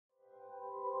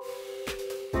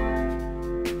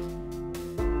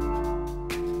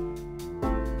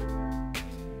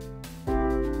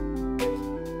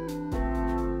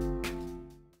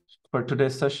For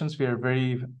today's sessions, we are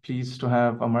very pleased to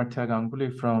have Amartya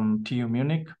Ganguly from TU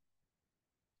Munich.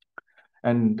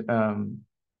 And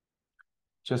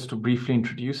just to briefly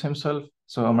introduce himself,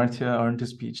 so Amartya earned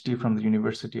his PhD from the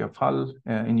University of Hull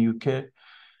in UK.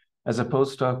 As a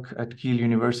postdoc at Keele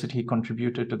University, he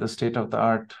contributed to the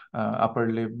state-of-the-art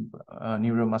upper limb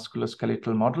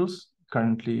neuromusculoskeletal models,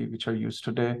 which are used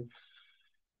today.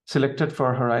 Selected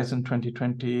for Horizon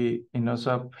 2020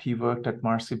 Innosup, he worked at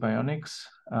Marsi Bionics,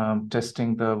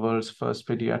 testing the world's first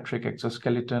pediatric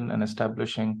exoskeleton and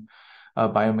establishing a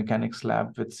biomechanics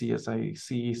lab with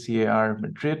CSIC-CAR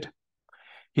Madrid.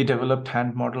 He developed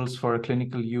hand models for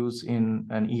clinical use in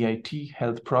an EIT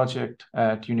Health project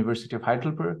at University of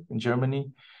Heidelberg in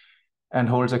Germany, and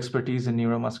holds expertise in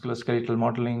neuro-musculoskeletal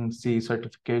modeling, CE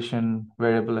certification,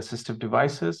 wearable assistive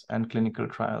devices, and clinical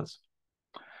trials.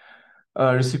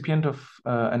 A recipient of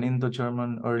an Indo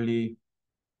German Early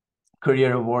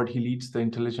Career Award, he leads the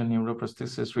Intelligent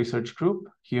Neuroprosthetics research group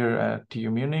here at TU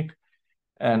Munich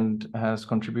and has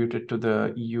contributed to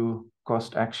the EU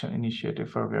Cost Action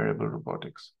Initiative for Wearable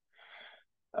Robotics.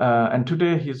 And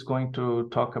today he's going to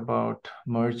talk about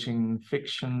merging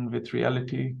fiction with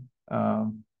reality,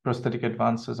 prosthetic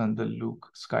advances, and the Luke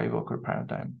Skywalker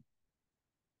paradigm.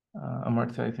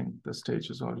 Amartya, I think the stage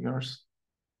is all yours.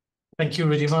 Thank you,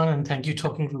 Ridhiman, and thank you,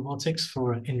 Talking Robotics,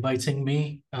 for inviting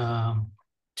me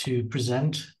to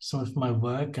present some of my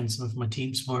work and some of my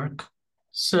team's work.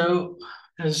 So,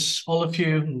 as all of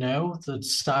you know, that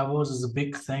Star Wars is a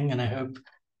big thing, and I hope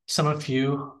some of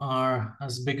you are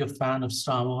as big a fan of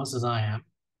Star Wars as I am.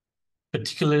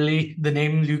 Particularly the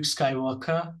name Luke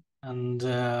Skywalker and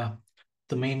the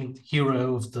main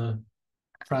hero of the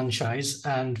franchise.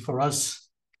 And for us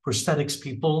prosthetics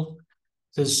people,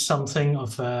 there's something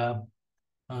of a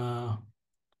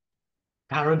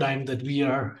paradigm that we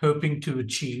are hoping to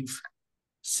achieve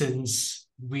since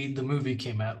the movie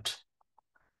came out.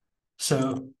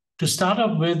 So to start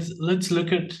up with, let's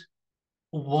look at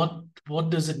what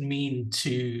does it mean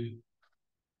to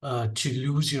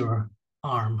lose your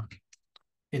arm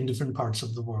in different parts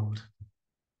of the world.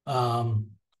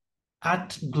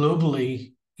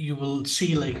 Globally, you will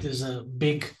see like there's a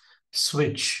big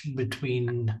switch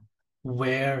between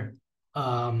where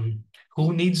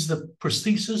who needs the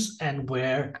prosthesis and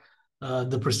where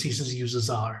the prosthesis users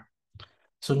are.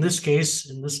 So in this case,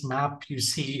 in this map, you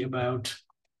see about,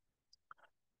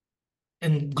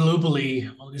 and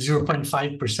globally,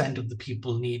 0.5% of the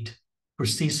people need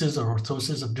prosthesis or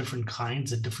orthosis of different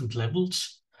kinds at different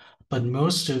levels. But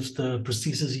most of the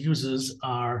prosthesis users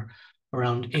are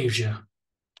around Asia.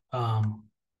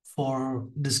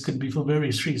 This could be for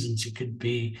various reasons. It could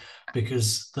be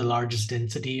because the largest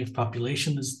density of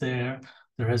population is there.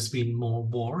 There has been more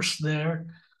wars there.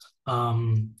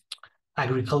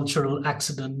 Agricultural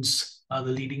accidents are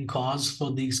the leading cause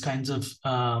for these kinds of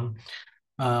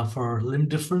for limb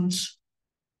difference.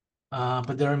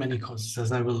 But there are many causes,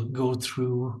 as I will go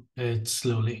through it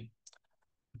slowly.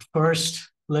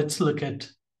 First, let's look at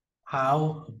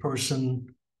how a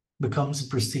person becomes a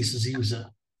prosthesis user.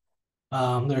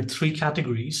 There are three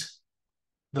categories.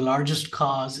 The largest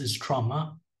cause is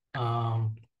trauma.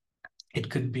 It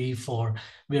could be for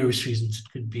various reasons. It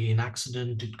could be an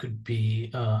accident. It could be,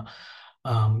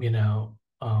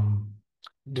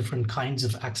 different kinds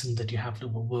of accidents that you have to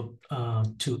work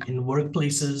in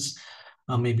workplaces,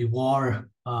 maybe war,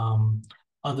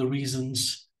 other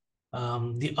reasons.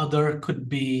 The other could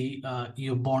be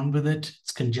you're born with it.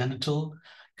 It's congenital.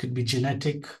 It could be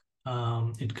genetic.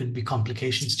 It could be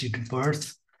complications due to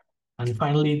birth. And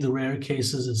finally, the rare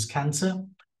cases is cancer.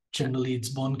 Generally, it's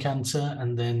bone cancer,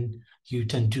 and then you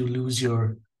tend to lose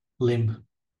your limb.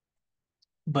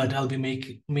 But I'll be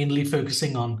mainly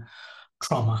focusing on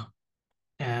trauma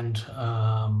and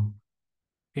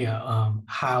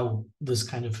how this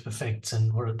kind of affects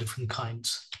and what are different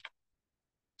kinds.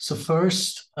 So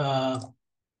first, at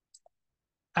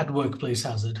workplace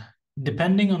hazard.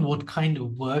 Depending on what kind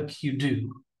of work you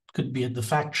do, could be at the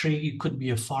factory, you could be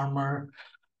a farmer,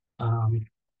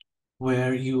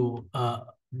 where you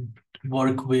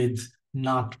work with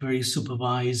not very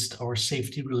supervised or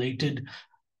safety-related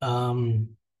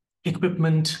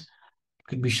equipment. It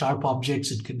could be sharp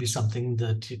objects. It could be something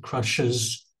that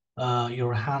crushes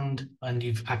your hand and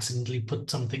you've accidentally put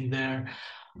something there.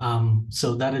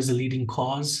 So that is a leading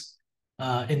cause.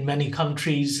 In many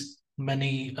countries,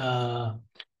 many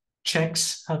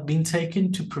checks have been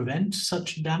taken to prevent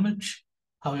such damage.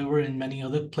 However, in many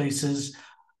other places,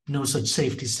 no such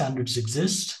safety standards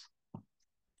exist.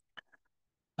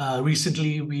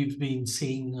 Recently, we've been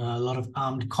seeing a lot of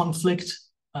armed conflict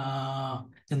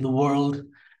in the world.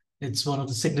 It's one of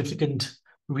the significant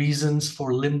reasons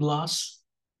for limb loss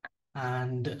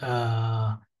and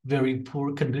very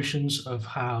poor conditions of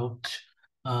how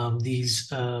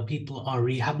these people are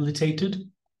rehabilitated.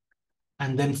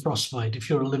 And then frostbite.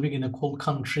 If you're living in a cold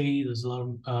country, there's a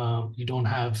lot of, you don't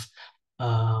have,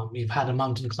 you've had a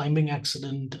mountain climbing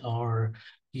accident, or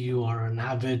you are an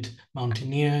avid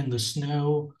mountaineer in the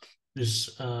snow,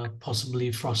 there's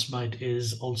possibly frostbite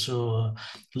is also a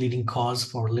leading cause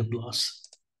for limb loss.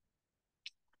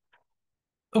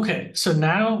 Okay, so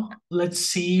now let's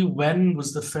see, when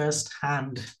was the first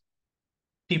hand?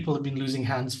 People have been losing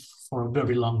hands for a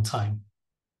very long time.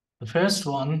 The first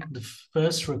one, the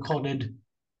first recorded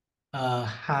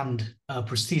hand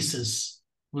prosthesis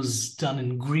was done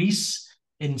in Greece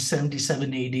in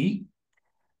 77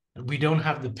 AD. We don't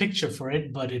have the picture for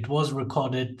it, but it was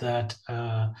recorded that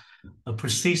a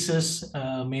prosthesis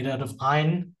made out of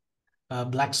iron,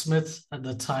 blacksmith at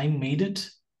the time made it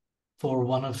for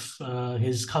one of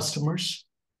his customers.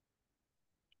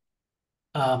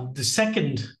 The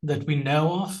second that we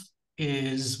know of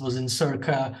was in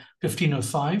circa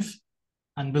 1505.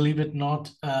 And believe it or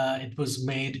not, it was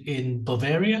made in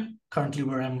Bavaria, currently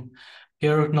where I'm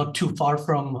here, not too far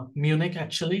from Munich,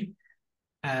 actually.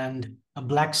 And a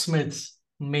blacksmith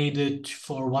made it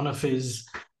for one of his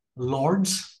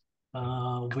lords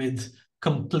with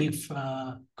complete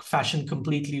fashioned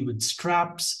completely with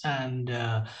straps and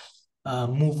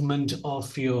movement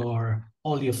of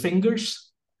all your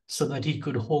fingers so that he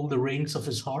could hold the reins of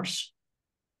his horse.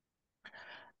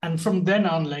 And from then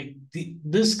on, like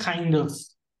this kind of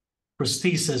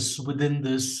prosthesis within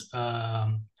this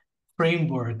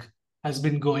framework has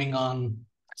been going on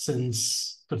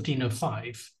since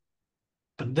 1505.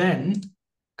 But then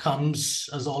comes,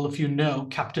 as all of you know,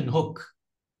 Captain Hook.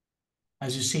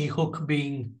 As you see, Hook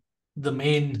being the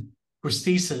main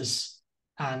prosthesis,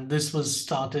 and this was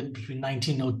started between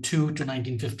 1902 to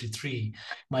 1953. You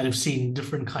might have seen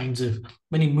different kinds of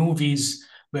many movies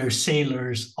where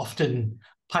sailors, often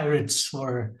pirates,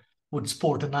 would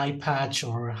sport an eye patch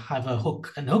or have a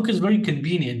hook. And hook is very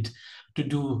convenient to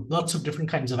do lots of different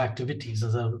kinds of activities,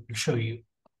 as I'll show you.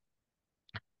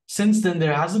 Since then,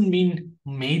 there hasn't been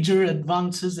major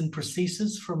advances in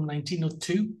prosthesis from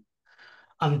 1902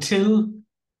 until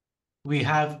we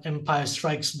have Empire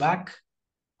Strikes Back,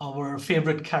 our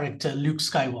favorite character, Luke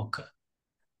Skywalker.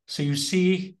 So you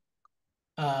see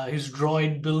his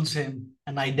droid builds him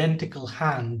an identical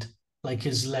hand like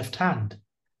his left hand.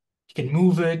 He can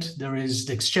move it, there is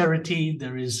dexterity,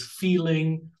 there is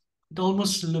feeling. It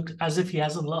almost looks as if he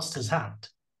hasn't lost his hand.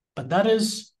 But that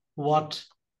is what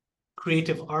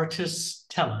creative artists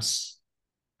tell us.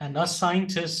 And us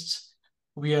scientists,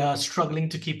 we are struggling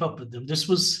to keep up with them. This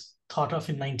was thought of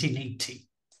in 1980.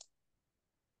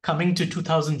 Coming to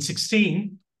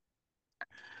 2016,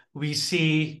 we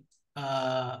see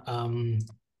the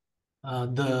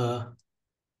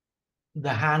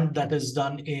hand that is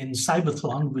done in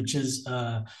Cybertron, which is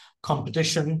a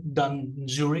competition done in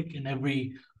Zurich in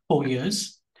every 4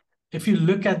 years. If you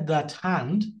look at that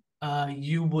hand,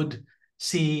 you would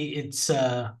see it's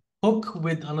a hook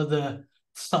with another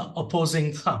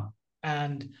opposing thumb.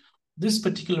 And this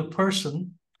particular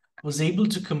person was able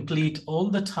to complete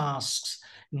all the tasks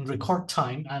in record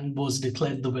time and was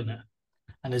declared the winner.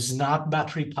 And it's not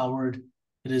battery powered,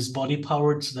 it is body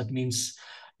powered. So that means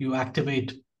you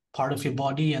activate part of your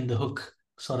body and the hook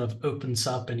sort of opens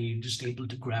up and you're just able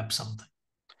to grab something.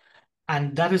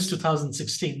 And that is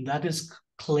 2016. That is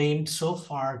claimed so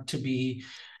far to be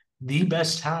the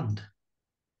best hand.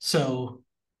 So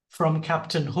from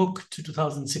Captain Hook to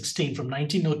 2016, from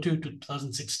 1902 to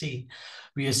 2016,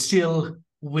 we are still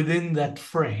within that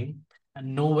frame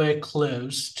and nowhere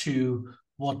close to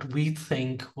what we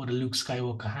think what a Luke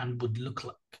Skywalker hand would look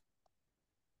like.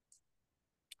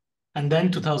 And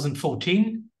then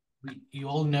 2014, you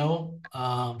all know,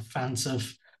 fans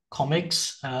of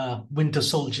comics, Winter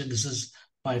Soldier. This is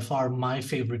by far my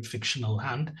favorite fictional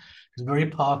hand. It's very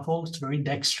powerful, it's very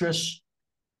dexterous.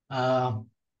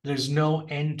 There's no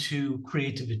end to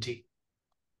creativity.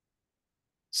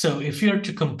 So if you're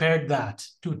to compare that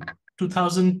to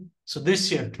 2000, so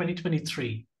this year,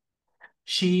 2023,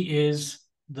 she is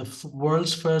the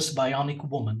world's first bionic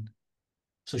woman.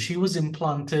 So she was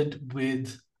implanted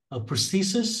with a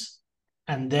prosthesis,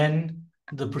 and then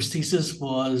the prosthesis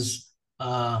was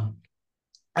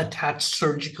attached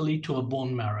surgically to a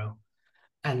bone marrow.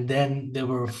 And then there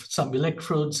were some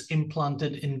electrodes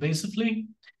implanted invasively,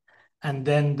 and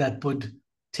then that would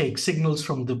take signals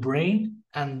from the brain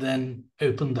and then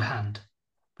open the hand.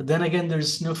 But then again,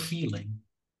 there's no feeling.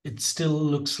 It still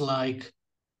looks like,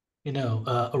 you know,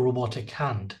 a robotic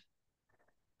hand.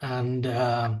 And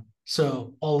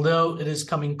So although it is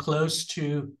coming close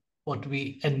to what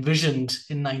we envisioned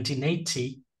in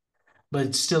 1980, but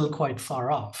it's still quite far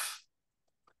off.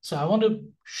 So I want to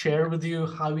share with you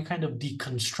how we kind of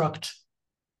deconstruct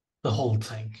the whole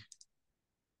thing.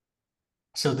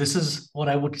 So this is what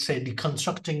I would say,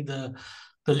 deconstructing the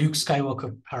Luke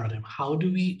Skywalker paradigm. How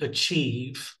do we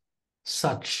achieve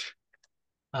such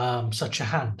a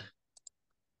hand?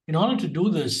 In order to do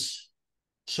this,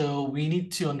 so we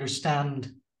need to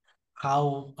understand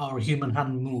how our human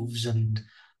hand moves and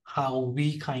how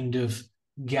we kind of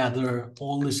gather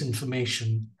all this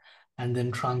information and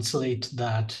then translate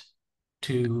that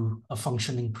to a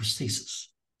functioning prosthesis.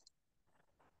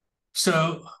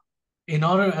 So in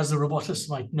order, as the robotist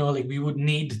might know, like we would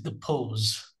need the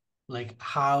pose, like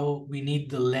how we need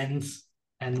the length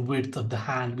and width of the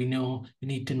hand. We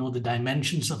need to know the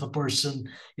dimensions of a person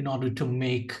in order to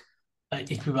make an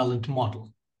equivalent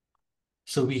model.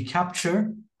 So we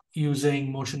capture using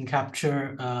motion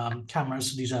capture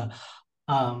cameras. These are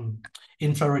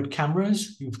infrared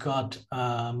cameras. You've got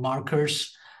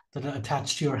markers that are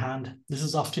attached to your hand. This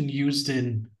is often used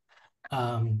in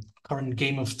current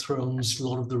Game of Thrones,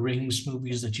 Lord of the Rings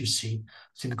movies that you see.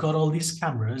 So you've got all these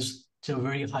cameras to a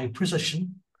very high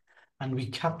precision, and we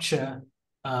capture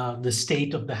the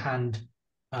state of the hand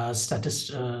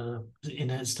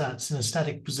in a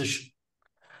static position.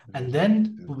 And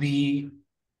then we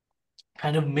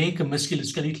kind of make a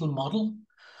musculoskeletal model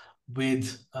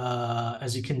with,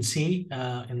 as you can see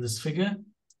in this figure.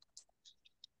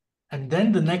 And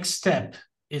then the next step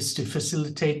is to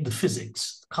facilitate the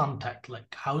physics, contact,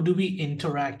 like how do we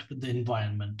interact with the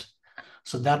environment?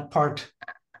 So that part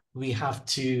we have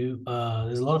to,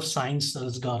 there's a lot of science that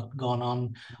has gone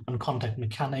on contact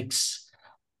mechanics,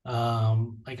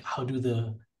 like how do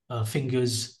the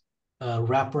fingers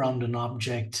wrap around an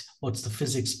object, what's the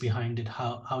physics behind it,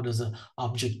 how does an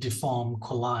object deform,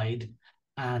 collide,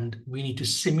 and we need to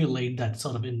simulate that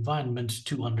sort of environment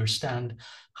to understand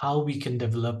how we can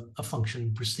develop a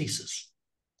functioning prosthesis.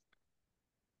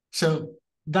 So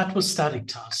that was static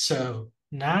tasks. So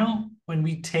now when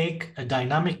we take a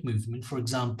dynamic movement, for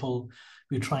example,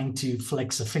 we're trying to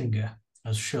flex a finger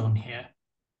as shown here.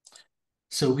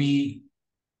 So we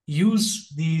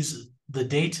use the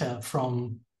data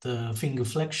from the finger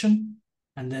flexion,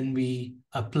 and then we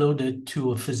upload it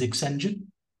to a physics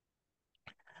engine.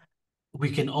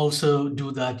 We can also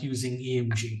do that using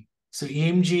EMG. So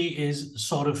EMG is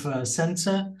sort of a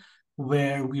sensor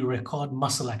where we record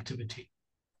muscle activity.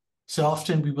 So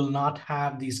often we will not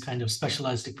have these kind of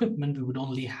specialized equipment. We would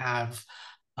only have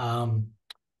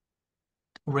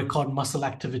record muscle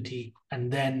activity,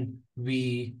 and then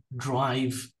we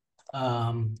drive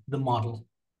the model.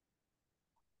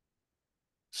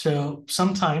 So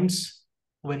sometimes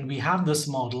when we have this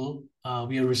model,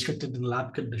 we are restricted in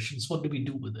lab conditions. What do we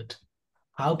do with it?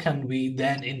 How can we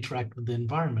then interact with the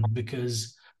environment?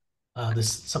 Because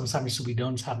sometimes we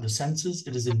don't have the senses.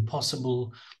 It is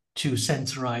impossible to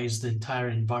sensorize the entire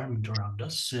environment around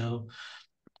us. So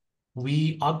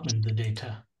we augment the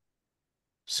data.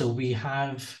 So we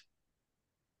have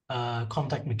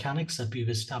contact mechanics that we've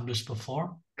established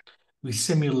before. We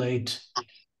simulate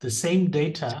the same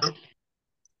data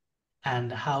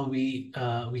and how we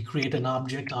create an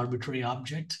object, arbitrary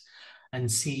object, and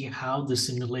see how the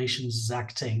simulation is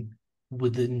acting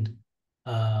within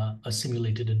a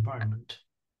simulated environment.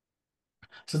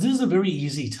 So this is a very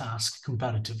easy task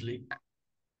comparatively,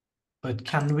 but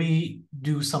can we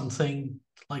do something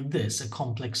like this, a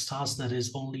complex task that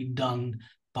is only done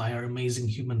by our amazing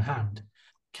human hand?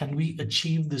 Can we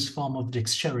achieve this form of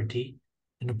dexterity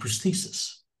in a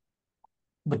prosthesis?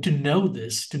 But to know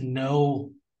this, to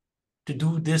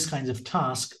do this kinds of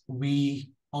task,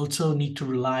 we also need to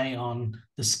rely on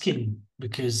the skin,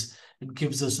 because it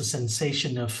gives us a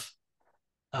sensation of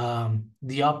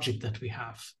the object that we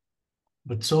have.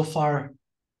 But so far,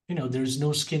 there's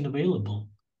no skin available.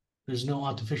 There's no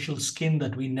artificial skin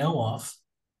that we know of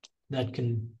that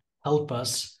can help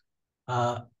us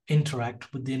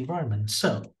interact with the environment.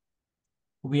 So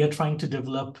we are trying to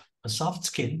develop a soft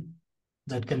skin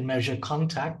that can measure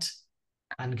contact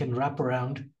and can wrap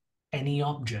around any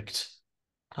object.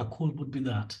 How cool would be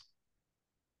that?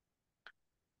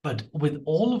 But with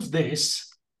all of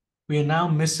this, we are now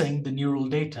missing the neural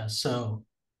data. So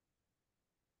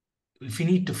if we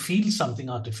need to feel something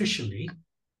artificially,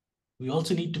 we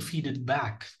also need to feed it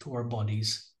back to our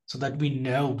bodies so that we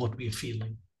know what we're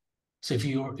feeling. So if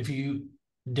you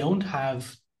don't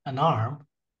have an arm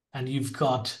and you've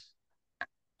got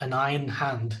an iron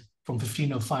hand from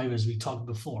 1505, as we talked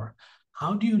before,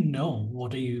 how do you know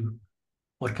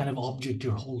what kind of object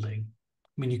you're holding?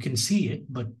 I mean, you can see it,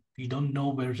 but You don't know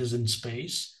where it is in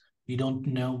space. You don't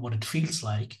know what it feels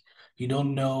like. You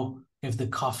don't know if the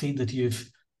coffee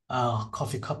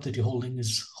cup that you're holding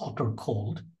is hot or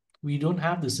cold. We don't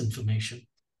have this information.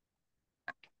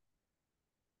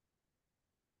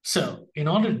 So in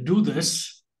order to do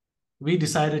this, we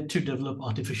decided to develop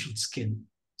artificial skin.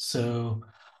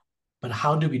 But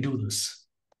how do we do this?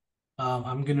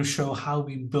 I'm going to show how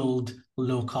we build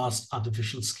low-cost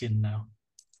artificial skin now.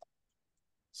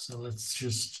 So let's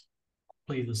just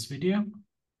play this video.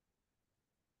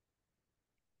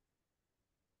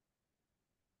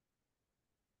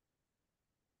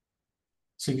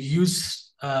 So we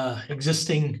use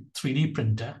existing 3D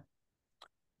printer.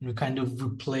 And we kind of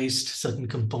replaced certain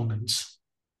components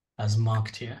as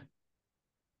marked here,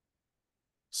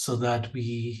 so that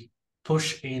we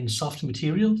push in soft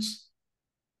materials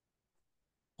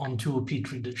onto a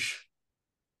petri dish.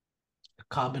 The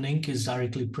carbon ink is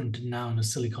directly printed now in a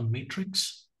silicon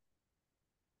matrix.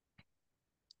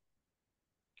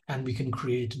 And we can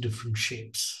create different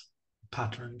shapes,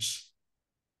 patterns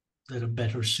that are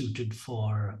better suited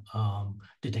for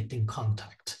detecting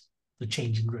contact, the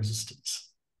change in resistance.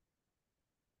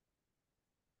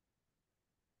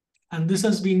 And this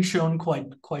has been shown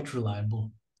quite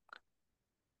reliable.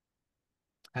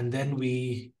 And then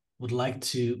we would like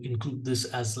to include this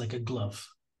as like a glove.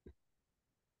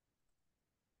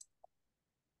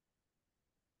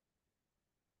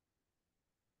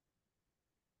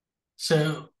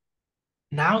 So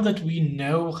now that we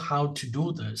know how to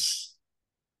do this,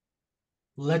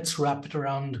 let's wrap it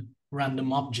around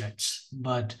random objects.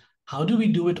 But how do we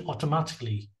do it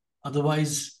automatically?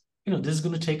 Otherwise, this is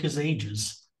going to take us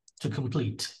ages to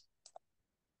complete.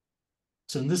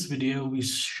 So in this video, we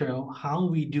show how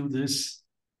we do this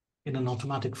in an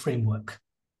automatic framework.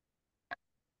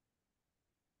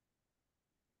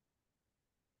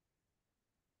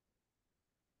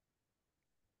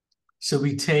 So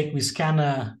we scan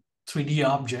a 3D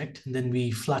object and then we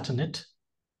flatten it.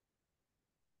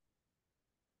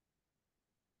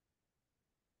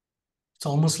 It's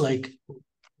almost like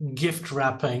gift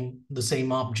wrapping the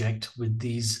same object with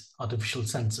these artificial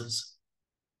sensors.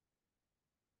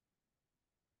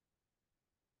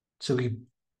 So we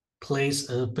place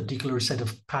a particular set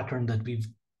of pattern that we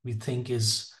think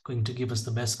is going to give us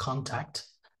the best contact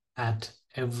at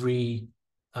every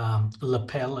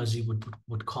lapel, as you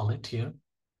would call it here.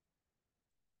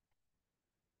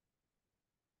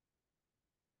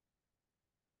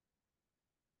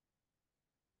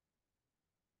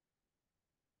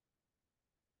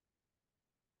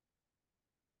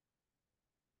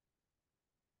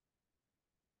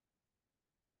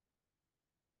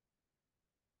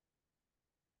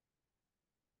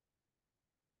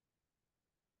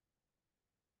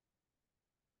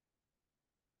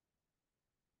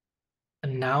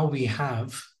 And now we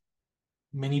have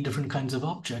many different kinds of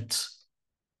objects.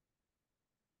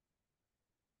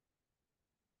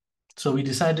 So we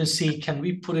decided to see, can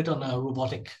we put it on a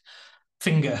robotic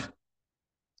finger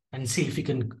and see if we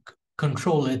can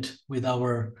control it with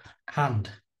our hand.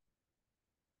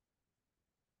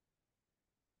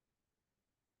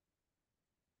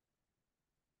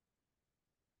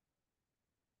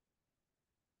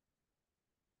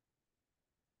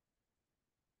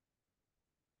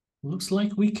 Looks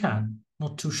like we can,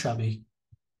 not too shabby.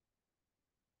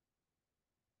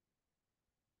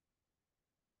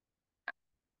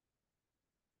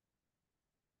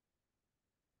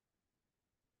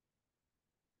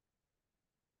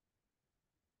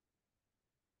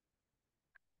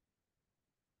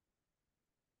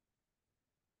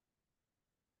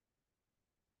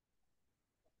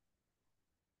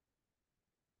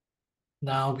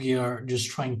 Now we are just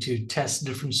trying to test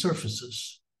different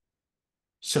surfaces.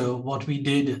 So what we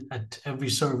did at every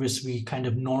service, we kind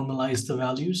of normalized the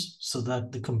values so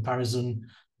that the comparison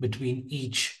between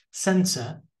each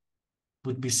sensor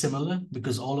would be similar,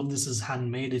 because all of this is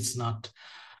handmade. It's not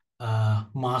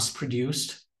mass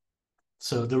produced.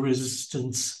 So the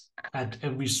resistance at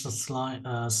every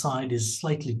side is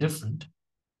slightly different,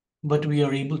 but we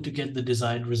are able to get the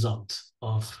desired result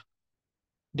of,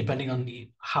 depending on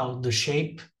how the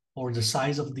shape or the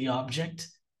size of the object,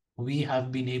 we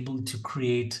have been able to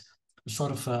create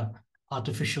sort of a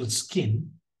artificial skin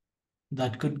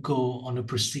that could go on a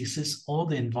prosthesis or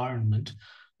the environment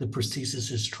the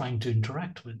prosthesis is trying to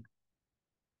interact with.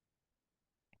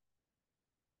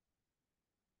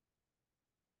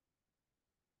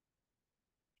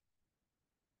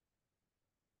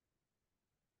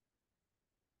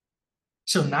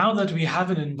 So now that we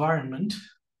have an environment,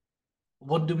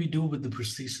 what do we do with the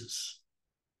prosthesis?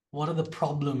 What are the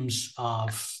problems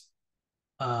of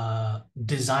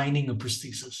designing a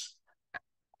prosthesis?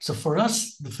 So for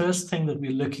us, the first thing that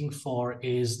we're looking for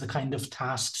is the kind of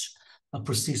tasks a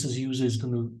prosthesis user is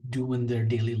going to do in their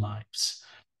daily lives.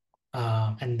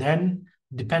 And then,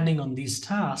 depending on these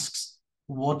tasks,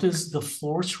 what is the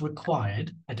force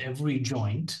required at every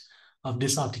joint of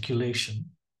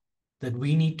disarticulation that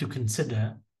we need to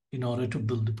consider in order to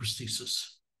build the prosthesis?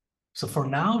 So for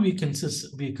now,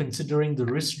 we're considering the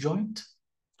wrist joint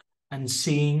and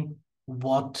seeing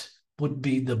what would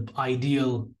be the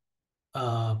ideal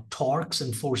torques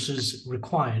and forces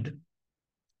required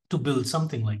to build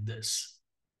something like this.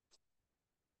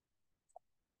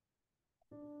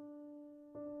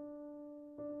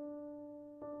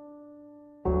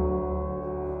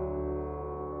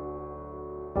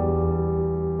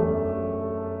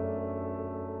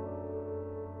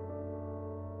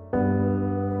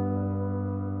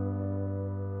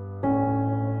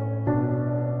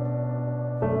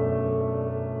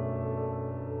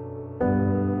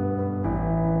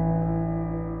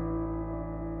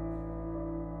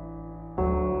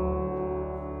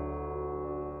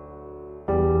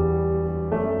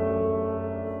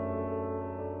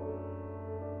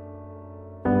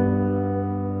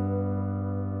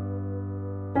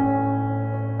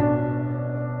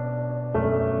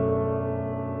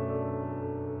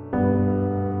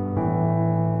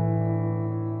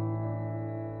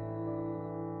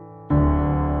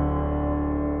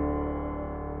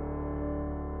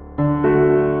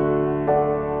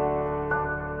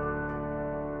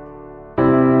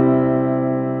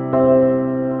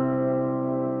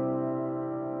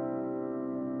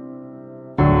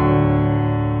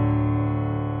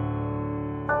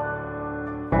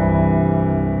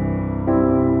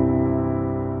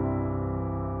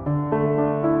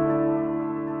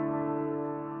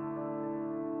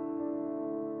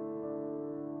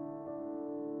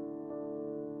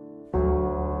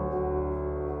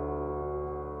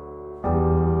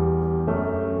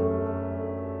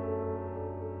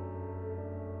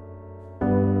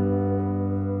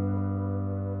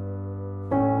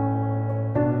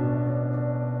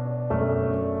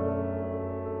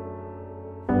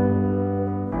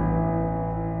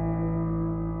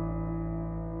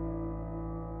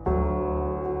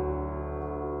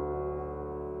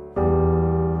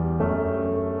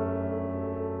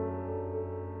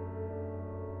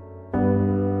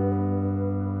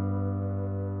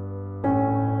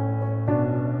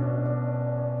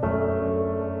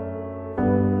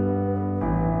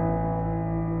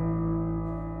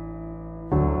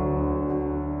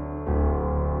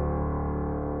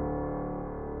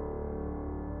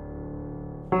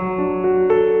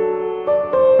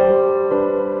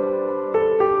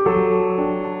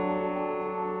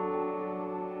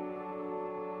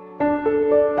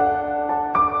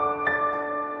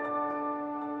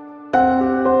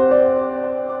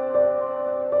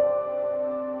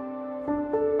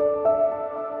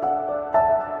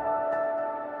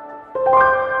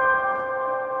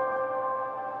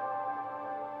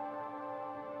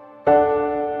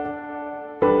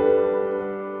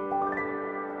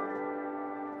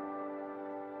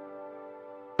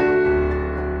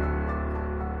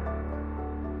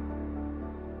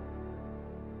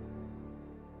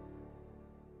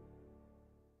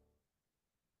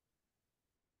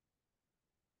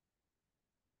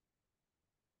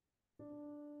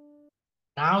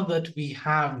 Now that we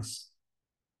have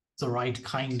the right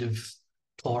kind of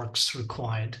torques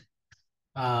required,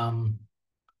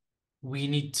 we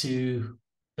need to,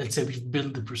 let's say we've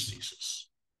built the prosthesis,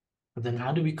 but then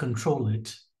how do we control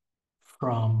it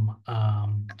from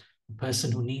the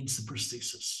person who needs the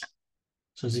prosthesis?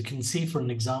 So as you can see, for an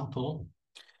example,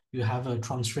 you have a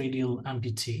transradial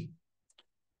amputee.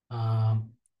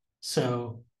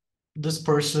 So this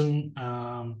person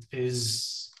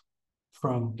is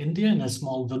from India in a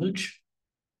small village,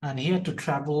 and he had to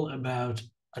travel about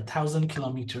 1,000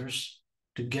 kilometers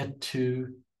to get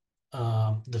to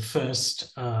the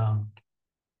first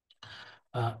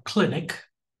clinic,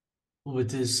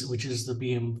 which is the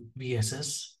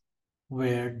BMVSS,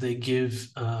 where they give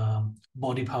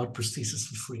body-powered prosthesis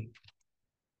for free.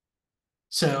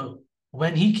 So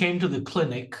when he came to the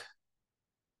clinic,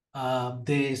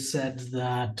 they said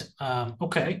that,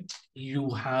 okay, you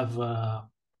have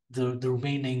the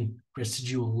remaining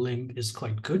residual limb is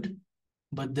quite good,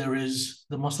 but the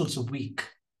muscles are weak.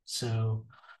 So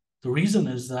the reason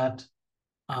is that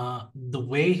the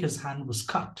way his hand was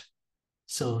cut.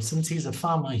 So since he's a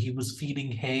farmer, he was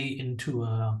feeding hay into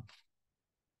a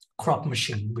crop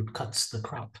machine which cuts the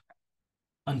crop.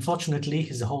 Unfortunately,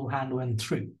 his whole hand went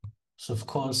through. So of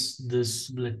course, this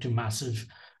led to massive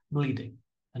bleeding.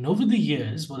 And over the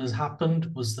years, what has happened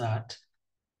was that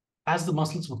as the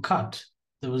muscles were cut,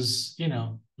 there was,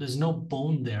 there's no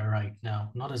bone there right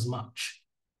now, not as much.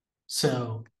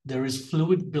 So there is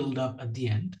fluid buildup at the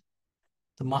end.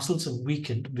 The muscles have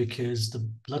weakened because the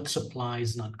blood supply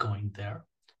is not going there.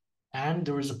 And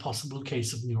there is a possible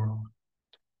case of neuron.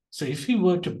 So if you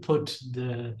were to put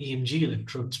the EMG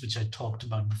electrodes, which I talked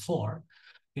about before,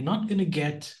 you're not going to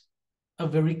get a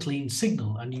very clean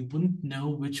signal, and you wouldn't know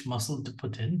which muscle to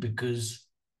put in because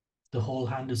the whole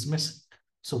hand is missing.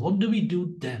 So what do we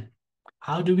do then?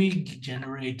 How do we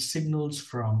generate signals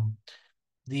from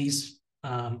these,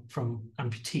 from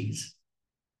amputees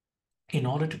in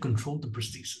order to control the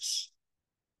prosthesis?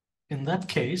 In that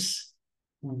case,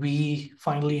 we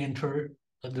finally enter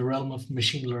the realm of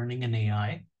machine learning and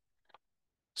AI.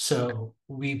 So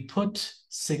we put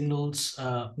signals,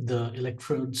 the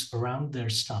electrodes around their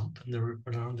stump and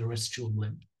around the residual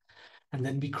limb, and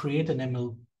then we create an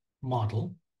ML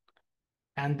model.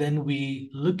 And then we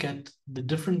look at the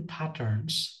different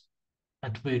patterns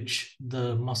at which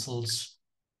the muscles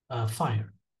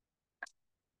fire.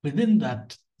 Within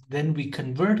that, then we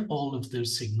convert all of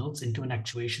those signals into an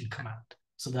actuation command.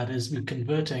 So that is, we're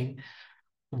converting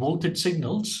voltage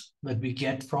signals that we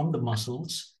get from the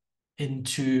muscles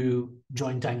into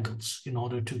joint angles in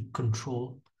order to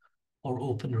control or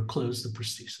open or close the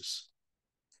prosthesis.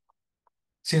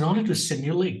 So in order to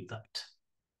simulate that,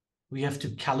 we have to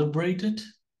calibrate it.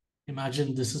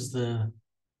 Imagine this is the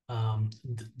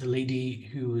lady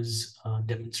who is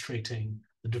demonstrating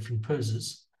the different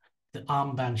poses. The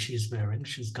armband she's wearing,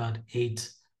 she's got 8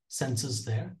 sensors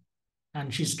there,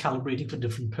 and she's calibrating for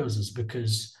different poses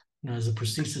because, as a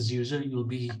prosthesis user, you'll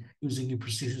be using your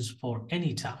prosthesis for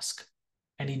any task,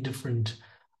 any different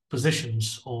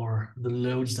positions or the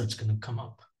loads that's going to come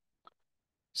up.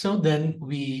 So then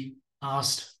we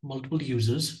asked multiple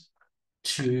users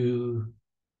to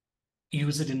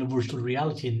use it in a virtual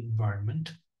reality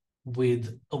environment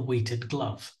with a weighted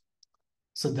glove.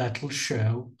 So that will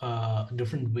show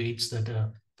different weights that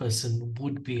a person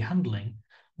would be handling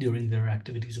during their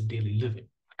activities of daily living.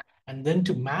 And then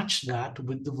to match that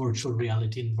with the virtual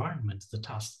reality environment, the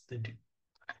tasks they do.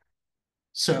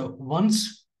 So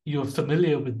once you're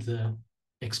familiar with the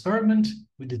experiment,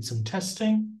 we did some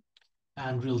testing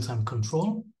and real-time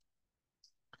control.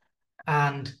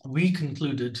 And we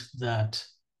concluded that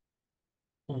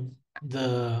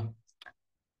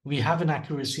we have an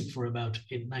accuracy for about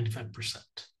 95%.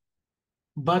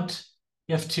 But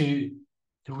you have to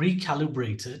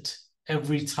recalibrate it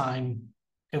every time,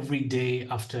 every day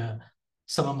after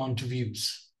some amount of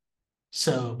use.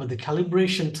 So, but the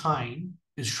calibration time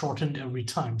is shortened every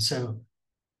time. So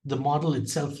the model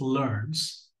itself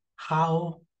learns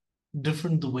how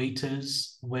different the weight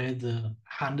is, where the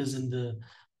hand is in the,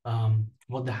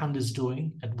 what the hand is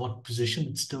doing, at what position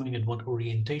it's doing, at what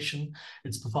orientation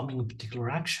it's performing a particular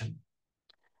action.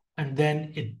 And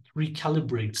then it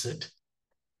recalibrates it.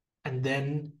 And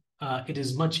then it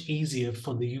is much easier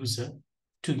for the user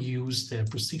to use their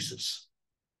prosthesis.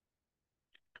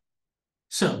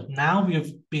 So now we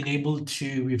have been able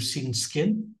to, we've seen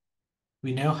skin,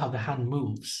 we know how the hand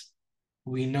moves,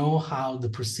 we know how the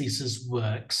prosthesis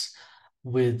works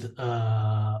with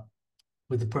the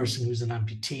person who's an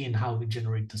amputee and how we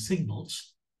generate the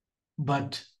signals.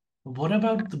 But what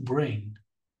about the brain?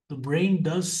 The brain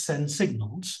does send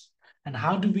signals, and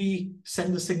how do we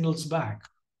send the signals back?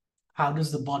 How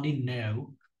does the body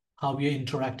know how we are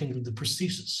interacting with the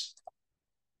prosthesis?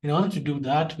 In order to do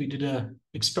that, we did an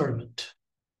experiment.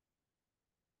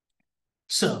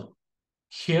 So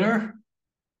here,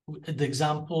 the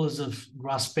example is of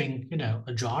grasping,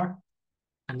 a jar,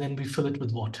 and then we fill it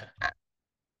with water.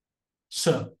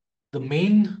 So the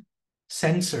main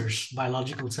sensors,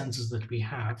 biological sensors that we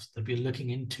have, that we're looking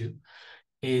into,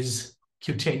 is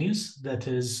cutaneous, that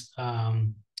is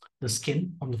the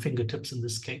skin on the fingertips in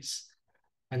this case,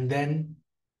 and then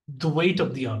the weight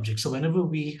of the object. So whenever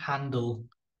we handle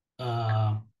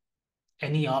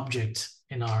any object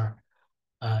in our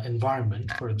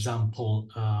environment, for example,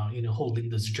 holding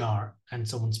this jar and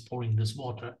someone's pouring this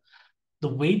water, the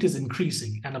weight is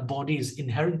increasing and a body is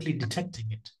inherently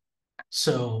detecting it.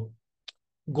 So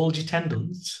Golgi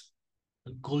tendons,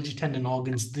 Golgi tendon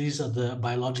organs, these are the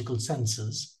biological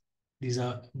sensors. These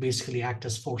are basically act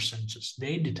as force sensors.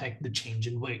 They detect the change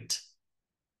in weight.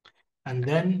 And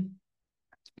then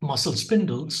muscle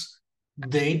spindles,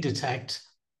 they detect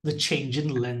the change in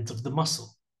length of the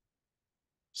muscle.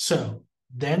 So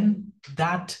then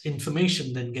that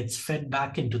information then gets fed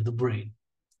back into the brain.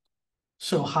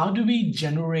 So how do we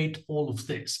generate all of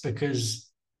this? Because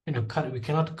we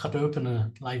cannot cut open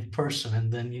a live person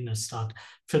and then start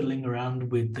fiddling around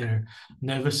with their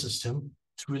nervous system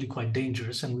it's really quite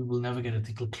dangerous and we will never get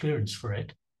ethical clearance for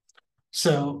it.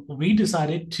 So we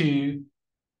decided to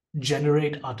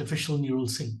generate artificial neural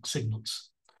signals.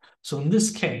 So in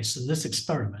this case, in this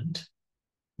experiment,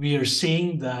 we are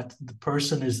seeing that the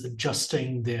person is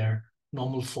adjusting their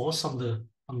normal force on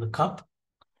the cup.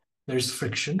 There's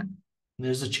friction.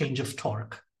 There's a change of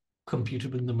torque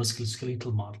computed in the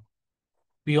musculoskeletal model.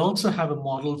 We also have a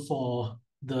model for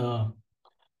the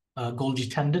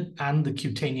Golgi tendon and the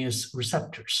cutaneous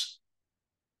receptors.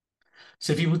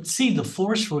 So if you would see the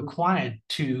force required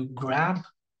to grab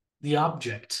the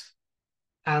object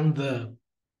and the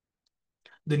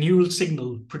neural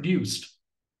signal produced,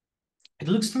 it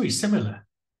looks very similar.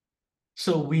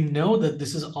 So we know that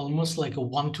this is almost like a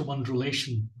one-to-one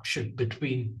relationship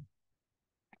between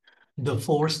the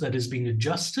force that is being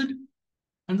adjusted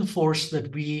and the force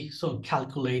that we sort of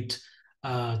calculate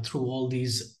through all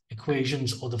these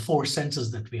equations or the force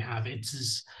sensors that we have.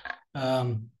 It's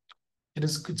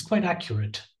quite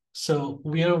accurate. So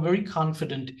we are very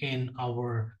confident in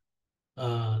our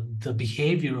the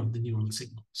behavior of the neural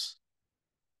signals.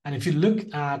 And if you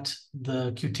look at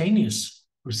the cutaneous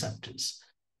receptors,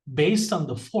 based on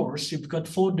the force, you've got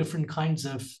 4 different kinds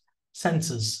of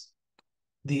sensors.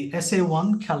 The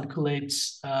SA1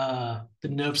 calculates the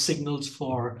nerve signals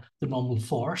for the normal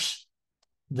force.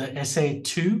 The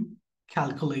SA2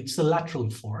 calculates the lateral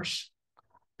force.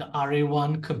 The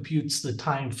RA1 computes the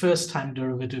first time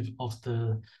derivative of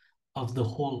the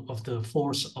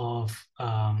force of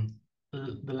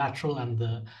the lateral and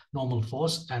the normal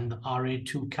force, and the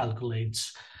RA2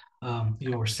 calculates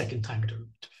your second time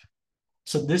derivative.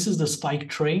 So this is the spike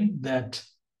train that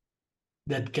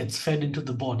gets fed into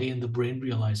the body, and the brain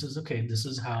realizes, okay, this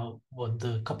is what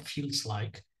the cup feels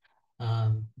like,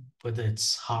 whether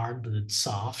it's hard, whether it's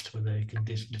soft, whether you can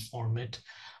deform it,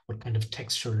 what kind of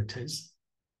texture it is.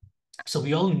 So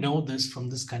we all know this from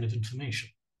this kind of information.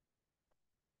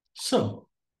 So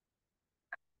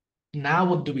now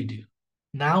what do we do?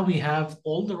 Now we have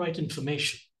all the right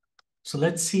information. So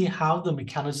let's see how the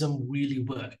mechanism really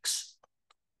works.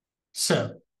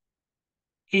 So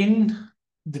in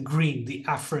the green, the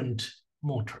afferent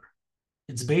motor,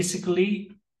 it's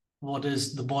basically what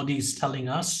is the body is telling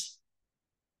us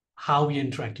how we're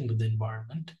interacting with the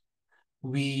environment.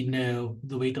 We know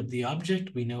the weight of the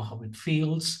object. We know how it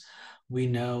feels. We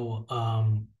know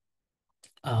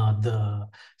the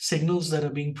signals that are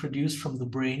being produced from the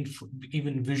brain,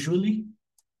 even visually.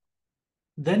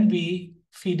 Then we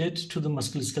feed it to the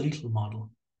musculoskeletal model.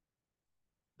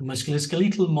 The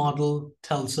musculoskeletal model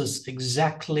tells us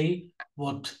exactly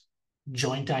what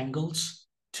joint angles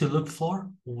to look for,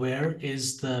 where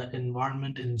is the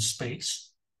environment in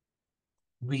space.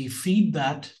 We feed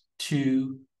that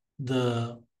to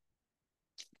the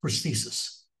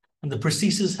prosthesis, and the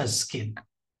prosthesis has skin.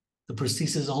 The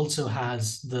prosthesis also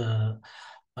has the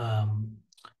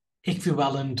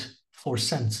equivalent force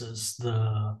sensors,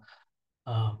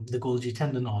 the Golgi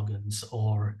tendon organs,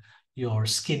 or your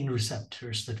skin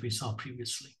receptors that we saw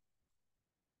previously.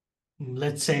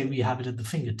 Let's say we have it at the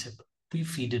fingertip. We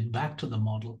feed it back to the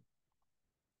model.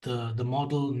 The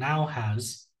model now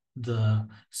has the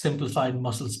simplified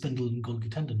muscle spindle and Golgi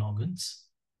tendon organs,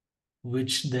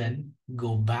 which then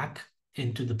go back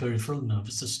into the peripheral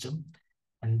nervous system.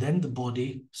 And then the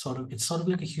body it's sort of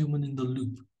like a human in the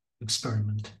loop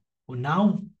experiment. Well,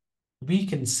 now we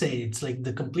can say it's like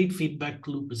the complete feedback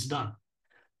loop is done.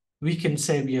 We can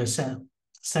say we are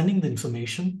sending the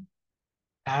information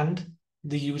and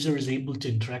the user is able to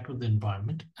interact with the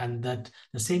environment, and that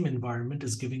the same environment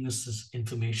is giving us this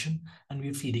information and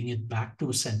we're feeding it back to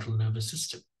a central nervous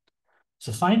system.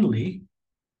 So finally,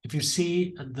 if you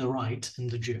see at the right in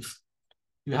the GIF,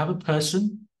 you have a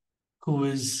person who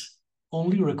is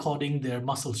only recording their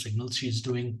muscle signals. She's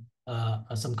doing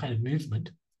some kind of movement.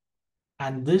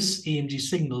 And this EMG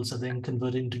signals are then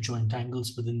converted into joint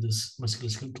angles within this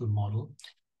musculoskeletal model.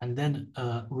 And then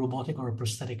a robotic or a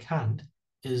prosthetic hand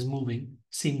is moving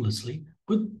seamlessly.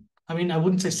 I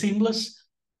wouldn't say seamless.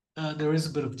 There is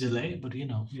a bit of delay, but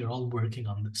we're all working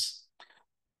on this.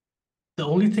 The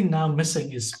only thing now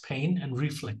missing is pain and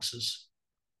reflexes.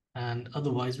 And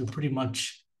otherwise, we're pretty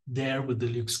much there with the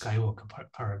Luke Skywalker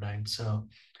paradigm. So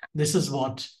this is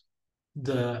what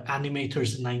the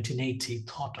animators in 1980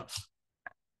 thought of.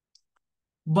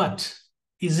 But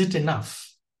is it enough?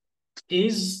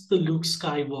 Is the Luke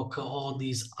Skywalker or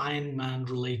these Iron Man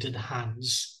related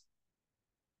hands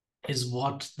is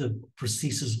what the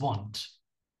prosthesis want?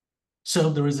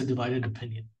 So there is a divided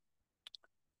opinion.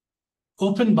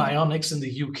 Open Bionics in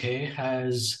the UK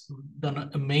has done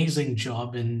an amazing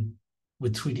job in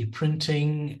with 3D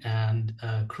printing and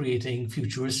creating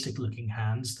futuristic looking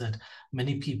hands that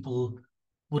many people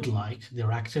would like.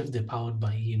 They're active, they're powered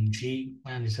by EMG,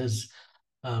 and it has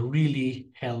really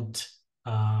helped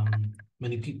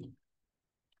many people.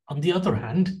 On the other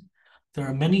hand, there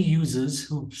are many users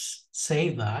who say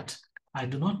that I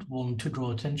do not want to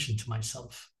draw attention to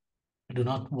myself. I do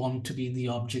not want to be the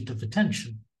object of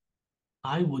attention.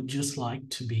 I would just like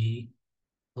to be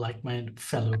like my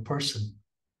fellow person.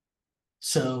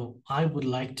 So I would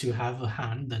like to have a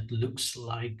hand that looks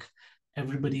like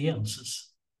everybody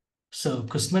else's. So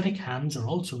cosmetic hands are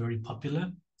also very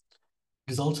popular.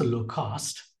 It is also low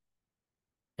cost.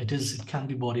 It can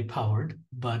be body powered,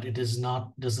 but it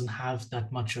doesn't have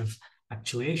that much of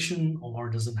actuation, or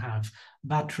doesn't have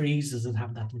batteries, doesn't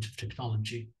have that much of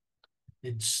technology.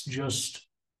 It's just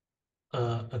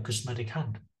a cosmetic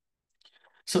hand.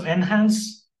 So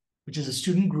Enhance, which is a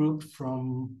student group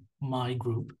from my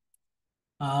group,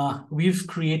 we've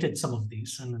created some of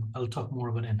these, and I'll talk more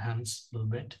about Enhance a little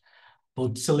bit,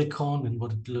 both silicone and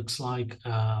what it looks like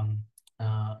in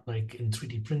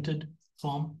 3D printed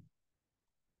form.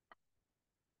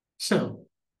 So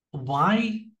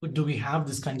why do we have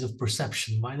this kinds of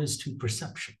perception? Why there's two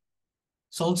perception?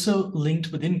 It's also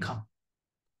linked with income.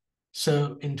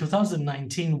 So in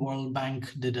 2019, World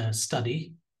Bank did a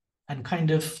study and kind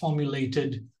of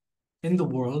formulated in the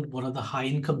world what are the high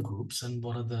income groups and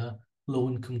what are the low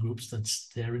income groups. That's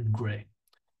there in gray.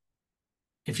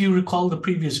 If you recall the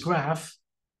previous graph,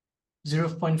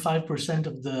 0.5%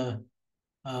 of the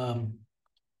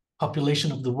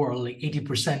population of the world, like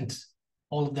 80%,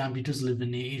 all of the amputees live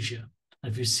in Asia.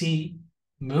 And if you see,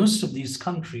 most of these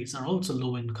countries are also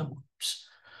low income groups.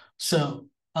 So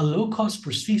a low cost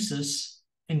prosthesis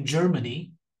in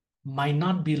Germany might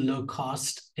not be low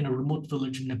cost in a remote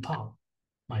village in Nepal,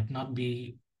 might not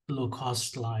be low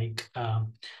cost like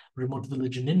remote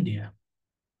village in India.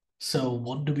 So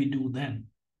what do we do then?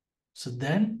 So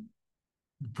then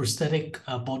prosthetic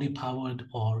body powered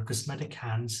or cosmetic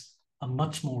hands are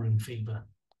much more in favor.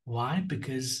 Why?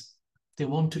 Because they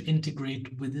want to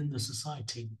integrate within the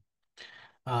society.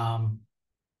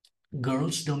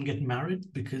 Girls don't get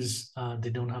married because they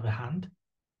don't have a hand.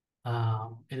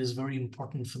 It is very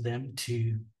important for them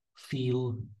to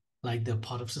feel like they're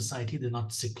part of society. They're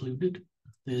not secluded.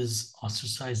 There's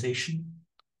ostracization.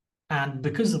 And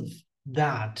because of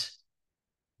that,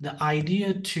 the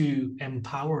idea to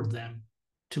empower them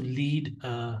to lead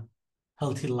a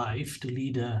healthy life, to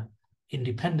lead an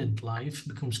independent life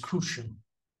becomes crucial.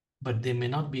 But they may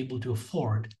not be able to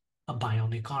afford a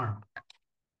bionic arm.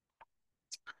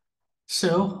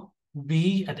 So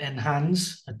we at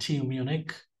Enhance at TU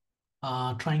Munich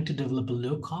are trying to develop a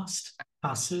low-cost,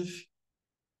 passive,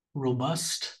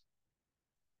 robust,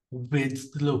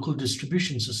 with the local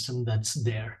distribution system that's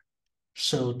there.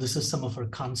 So this is some of our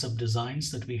concept designs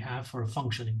that we have for a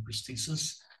functioning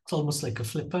prosthesis. It's almost like a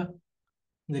flipper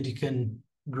that you can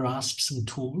grasp some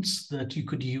tools that you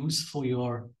could use for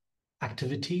your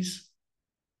activities,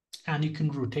 and you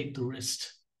can rotate the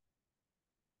wrist.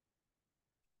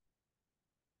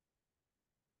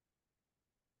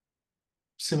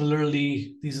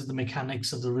 Similarly, these are the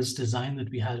mechanics of the wrist design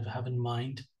that we have in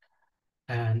mind,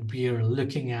 and we are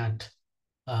looking at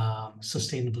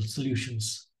sustainable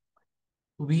solutions.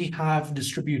 We have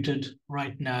distributed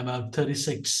right now about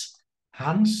 36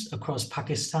 hands across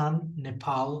Pakistan,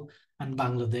 Nepal, and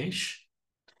Bangladesh,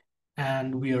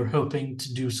 and we are hoping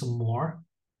to do some more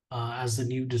as the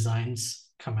new designs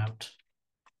come out.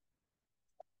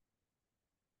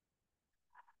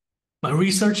 My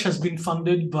research has been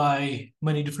funded by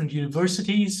many different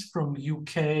universities from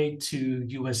UK to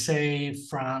USA,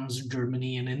 France,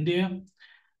 Germany, and India.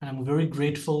 And I'm very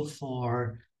grateful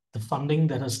for the funding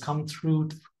that has come through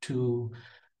to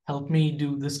help me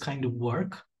do this kind of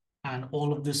work. And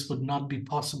all of this would not be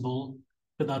possible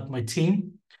without my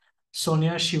team.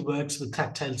 Sonia, she works with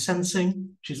tactile sensing.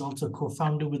 She's also a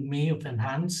co-founder with me of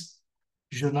Enhance.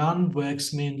 Jonan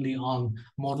works mainly on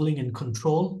modeling and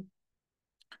control.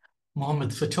 Mohammed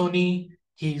Fatoni,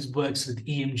 he works with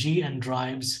EMG and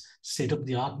drives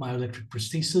state-of-the-art myoelectric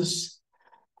prosthesis.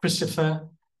 Christopher,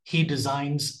 he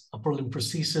designs upper limb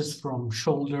prosthesis from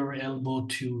shoulder, elbow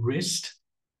to wrist.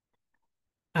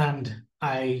 And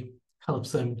I help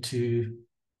them to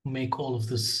make all of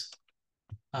this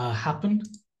happen.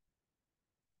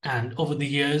 And over the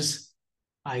years,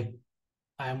 I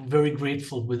am very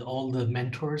grateful with all the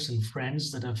mentors and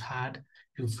friends that I've had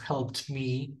who've helped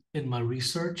me in my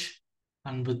research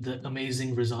and with the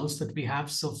amazing results that we have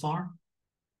so far.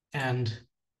 And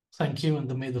thank you,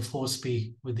 and may the force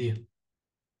be with you.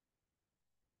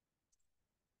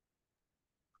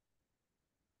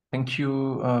 Thank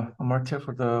you, Amartya,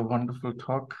 for the wonderful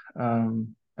talk.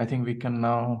 I think we can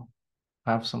now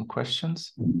have some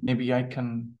questions. Maybe I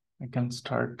can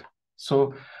start.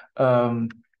 So,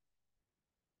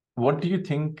 what do you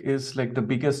think is like the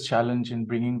biggest challenge in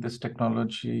bringing this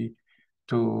technology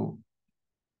to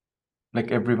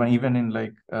like everyone, even in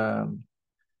like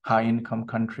high income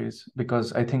countries?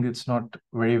 Because I think it's not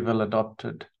very well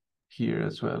adopted here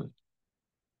as well.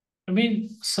 I mean,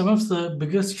 some of the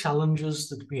biggest challenges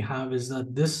that we have is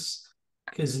that this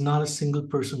is not a single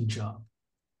person job.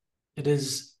 It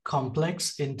is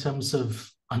complex in terms of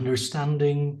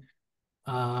understanding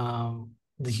the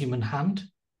human hand,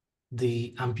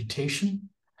 the amputation,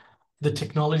 the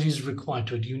technologies required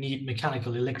to it. You need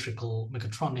mechanical, electrical,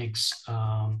 mechatronics,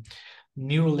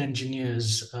 neural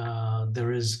engineers.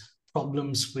 There is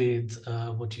problems with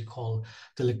what you call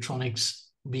the electronics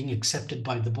being accepted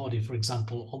by the body. For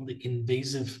example, all the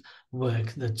invasive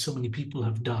work that so many people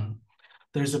have done,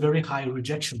 there's a very high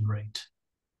rejection rate.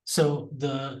 So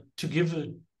to give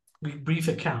a brief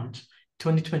account,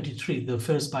 2023, the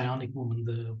first bionic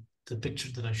woman, the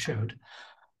picture that I showed,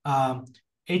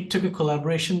 it took a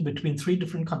collaboration between 3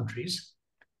 different countries,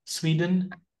 Sweden,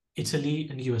 Italy,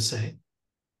 and USA.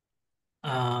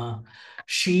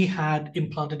 She had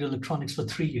implanted electronics for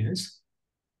 3 years.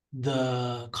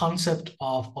 The concept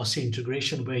of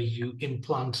osseointegration, where you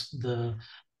implant the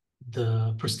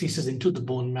prosthesis into the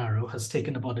bone marrow, has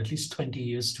taken about at least 20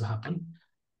 years to happen,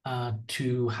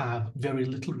 to have very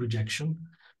little rejection.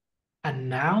 And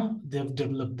now they've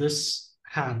developed this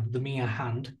hand, the Mia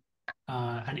hand,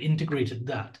 and integrated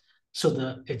that.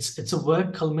 So it's a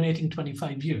work culminating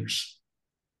 25 years.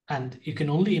 And you can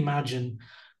only imagine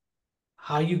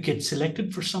how you get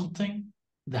selected for something.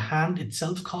 The hand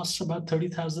itself costs about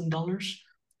 $30,000.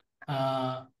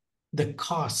 The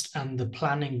cost and the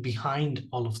planning behind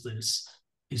all of this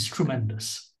is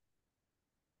tremendous.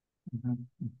 Mm-hmm.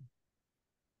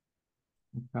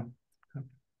 Okay.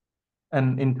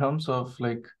 And in terms of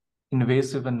like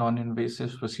invasive and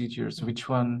non-invasive procedures, which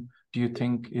one do you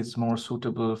think is more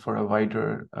suitable for a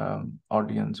wider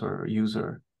audience or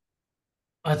user?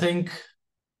 I think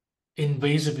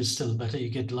invasive is still better. You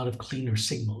get a lot of cleaner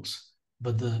signals,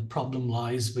 but the problem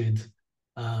lies with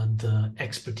the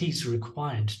expertise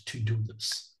required to do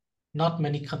this. Not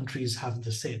many countries have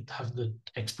the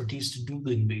expertise to do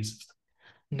the invasive.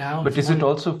 Now, but is it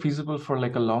also feasible for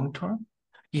like a long term?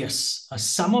 Yes,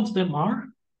 some of them are,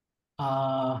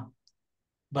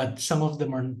 but some of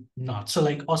them are not. So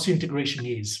like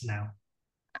osseointegration is now.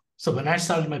 So when I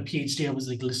started my PhD, I was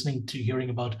like hearing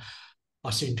about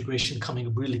osseointegration coming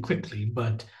up really quickly,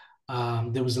 but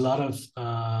there was a lot of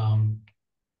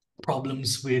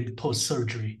problems with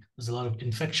post-surgery. There's a lot of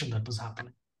infection that was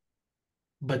happening.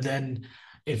 But then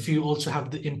if you also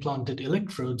have the implanted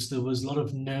electrodes, there was a lot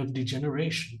of nerve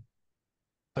degeneration.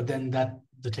 But then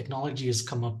the technology has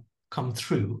come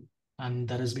through, and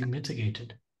that has been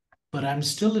mitigated. But I'm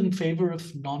still in favor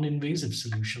of non-invasive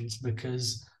solutions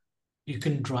because you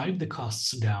can drive the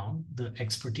costs down, the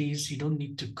expertise, you don't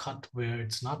need to cut where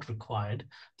it's not required,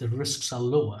 the risks are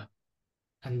lower.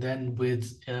 And then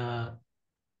with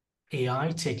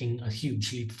AI taking a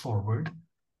huge leap forward,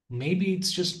 maybe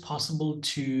it's just possible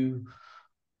to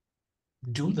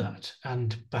do that.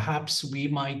 And perhaps we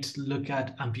might look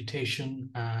at amputation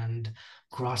and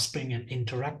grasping and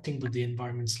interacting with the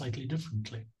environment slightly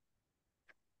differently.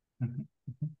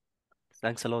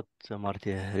 Thanks a lot,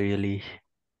 Amartya. Really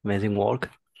amazing work.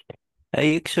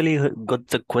 I actually got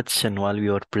the question while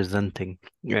we were presenting.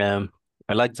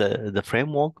 I like the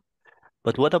framework,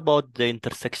 but what about the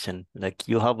intersection? Like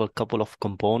you have a couple of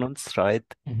components, right?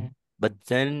 Mm-hmm. But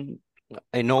then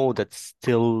I know that's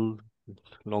still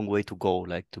a long way to go,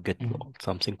 like to get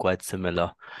something quite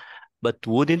similar. But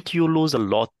wouldn't you lose a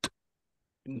lot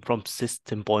from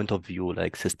system point of view,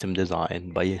 like system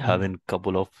design, by having a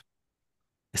couple of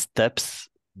steps,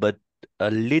 but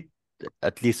a little,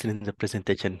 at least in the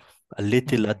presentation, a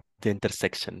little at the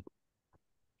intersection?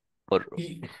 Or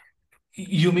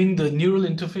you mean the neural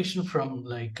interface from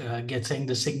like getting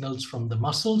the signals from the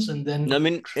muscles and then? I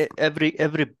mean,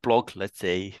 every block, let's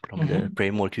say, from the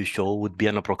framework you show would be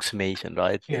an approximation,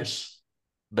 right? Yes.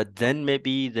 But then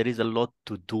maybe there is a lot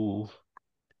to do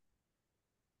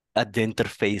at the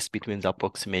interface between the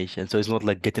approximation. So it's not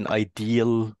like getting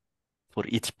ideal for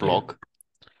each block,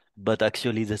 but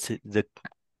actually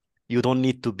you don't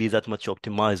need to be that much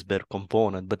optimized per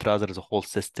component, but rather the whole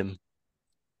system.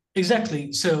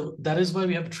 Exactly. So that is why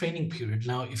we have a training period.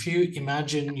 Now, if you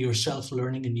imagine yourself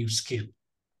learning a new skill,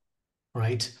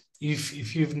 right?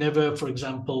 If you've never, for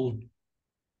example,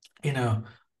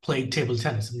 played table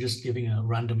tennis. I'm just giving a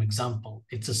random example.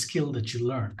 It's a skill that you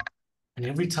learn. And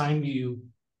every time you,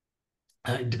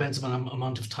 it depends on the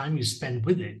amount of time you spend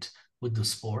with it, with the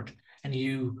sport, and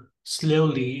you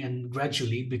slowly and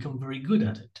gradually become very good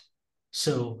at it.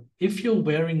 So if you're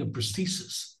wearing a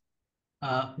prosthesis,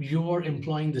 you're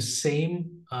employing the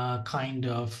same kind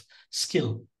of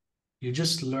skill. You're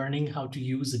just learning how to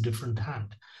use a different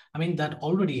hand. I mean, that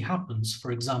already happens.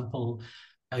 For example,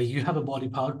 you have a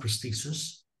body-powered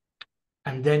prosthesis,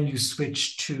 and then you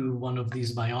switch to one of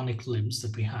these bionic limbs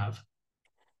that we have.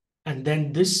 And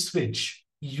then this switch,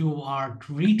 you are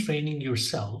retraining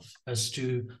yourself as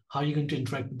to how you're going to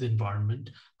interact with the environment,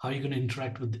 how you're going to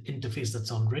interact with the interface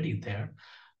that's already there.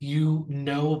 You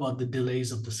know about the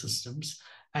delays of the systems.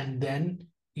 And then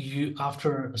you,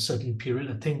 after a certain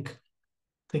period, I think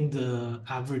the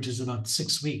average is about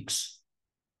 6 weeks,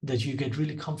 that you get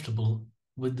really comfortable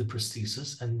with the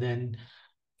prosthesis, and then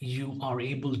you are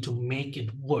able to make it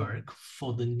work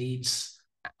for the needs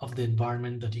of the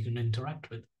environment that you can interact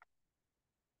with.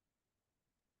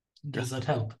 Does that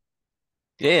help?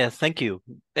 Yeah, thank you.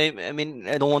 I mean,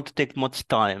 I don't want to take much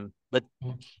time, but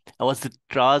I was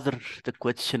rather the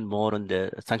question more on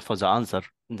the, thanks for the answer,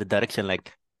 in the direction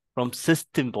like from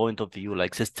system point of view,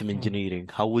 like system engineering,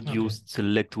 how would you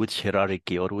select which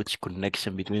hierarchy or which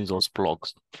connection between those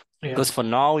blocks? Because for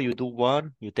now you do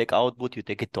one, you take output, you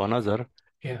take it to another,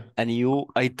 and you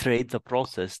iterate the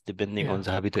process depending on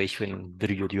the habituation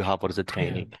period you have or the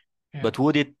training. But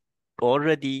would it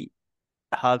already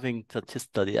having such a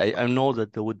study, I know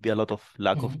that there would be a lot of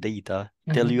lack of data,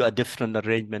 tell you a different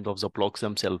arrangement of the blocks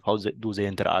themselves, how do they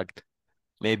interact?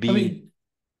 Maybe I mean,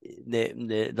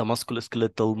 the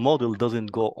musculoskeletal model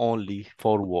doesn't go only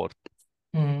forward,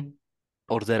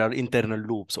 or there are internal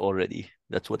loops already.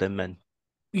 That's what I meant.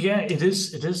 Yeah, it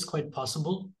is quite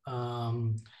possible.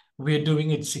 We are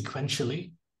doing it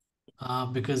sequentially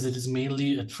because it is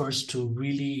mainly at first to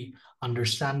really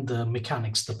understand the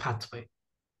mechanics, the pathway.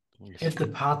 If the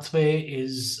pathway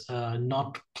is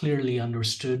not clearly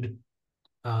understood,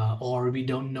 or we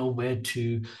don't know where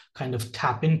to kind of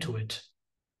tap into it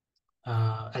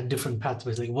at different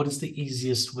pathways, like what is the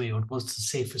easiest way or what's the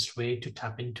safest way to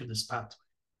tap into this pathway?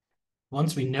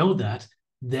 Once we know that,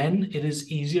 then it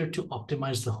is easier to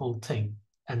optimize the whole thing.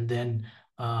 And then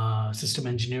system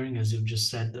engineering, as you've just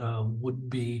said,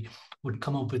 would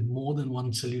come up with more than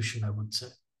one solution, I would say.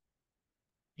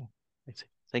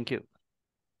 Thank you.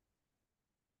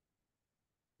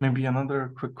 Maybe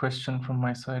another quick question from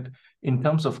my side. In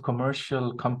terms of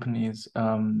commercial companies,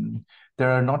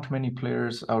 there are not many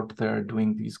players out there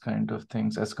doing these kind of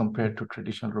things as compared to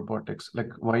traditional robotics.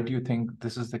 Like, why do you think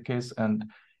this is the case? And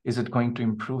is it going to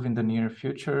improve in the near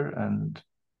future? And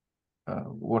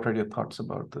what are your thoughts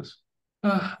about this?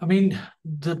 I mean,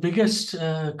 the biggest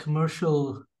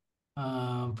commercial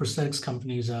prosthetics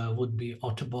companies would be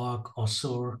Ottobock or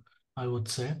Sor, I would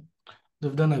say.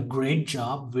 They've done a great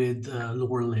job with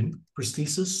lower limb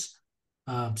prosthesis.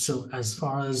 So as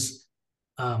far as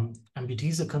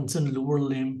amputees are concerned, lower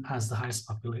limb has the highest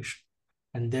population.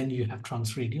 And then you have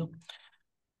transradial.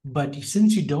 But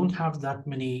since you don't have that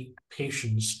many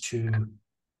patients to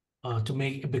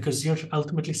make, because you're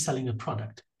ultimately selling a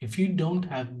product. If you don't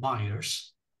have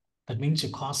buyers, that means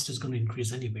your cost is going to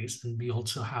increase anyways. And we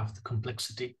also have the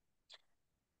complexity.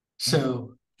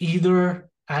 So either,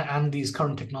 and these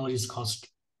current technologies cost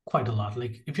quite a lot.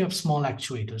 Like if you have small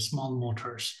actuators, small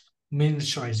motors,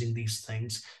 miniaturizing these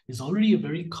things is already a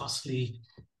very costly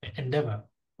endeavor.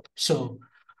 So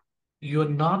you're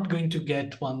not going to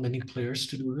get many players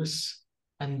to do this.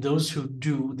 And those who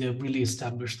do, they've really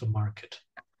established the market.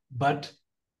 But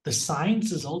the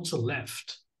science is also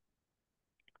left.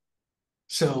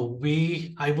 So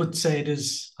I would say it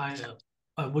is, I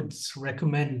would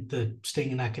recommend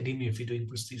staying in academia if you're doing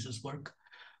prosthesis work,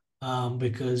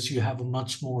 because you have a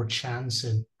much more chance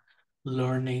in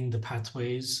learning the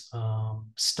pathways,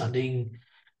 studying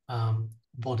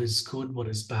what is good, what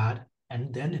is bad,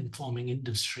 and then informing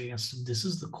industry as to this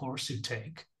is the course you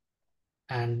take.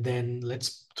 And then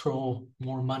let's throw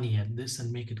more money at this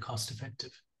and make it cost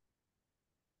effective.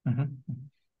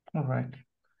 All right.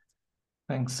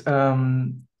 Thanks.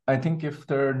 I think if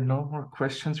there are no more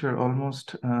questions, we're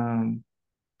almost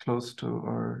close to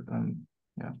our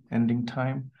ending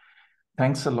time.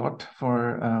 Thanks a lot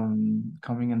for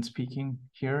coming and speaking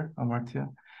here, Amartya.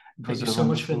 Thank you so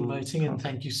much for inviting, and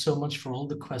thank you so much for all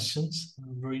the questions.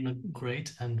 Very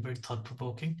great and very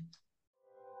thought-provoking.